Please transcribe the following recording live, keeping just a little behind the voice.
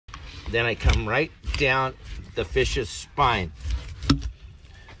Then I come right down the fish's spine.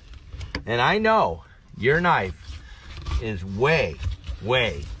 And I know your knife is way,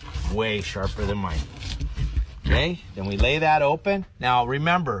 way, way sharper than mine. Okay, then we lay that open. Now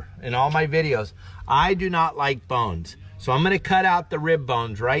remember, in all my videos, I do not like bones. So I'm gonna cut out the rib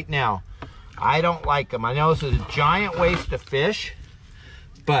bones right now. I don't like them. I know this is a giant waste of fish,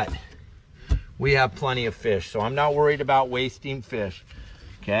 but we have plenty of fish, so I'm not worried about wasting fish.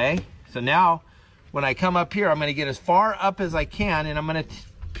 Okay, so now when I come up here, I'm gonna get as far up as I can, and I'm gonna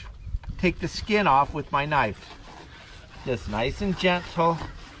take the skin off with my knife. Just nice and gentle,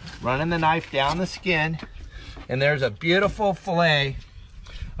 running the knife down the skin. And there's a beautiful fillet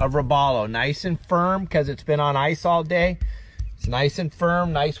of robalo, nice and firm because it's been on ice all day. It's nice and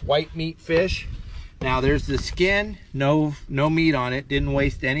firm, nice white meat fish. Now there's the skin, no meat on it, didn't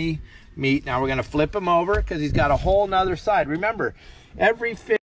waste any meat. Now we're gonna flip him over because he's got a whole nother side. Remember, every fish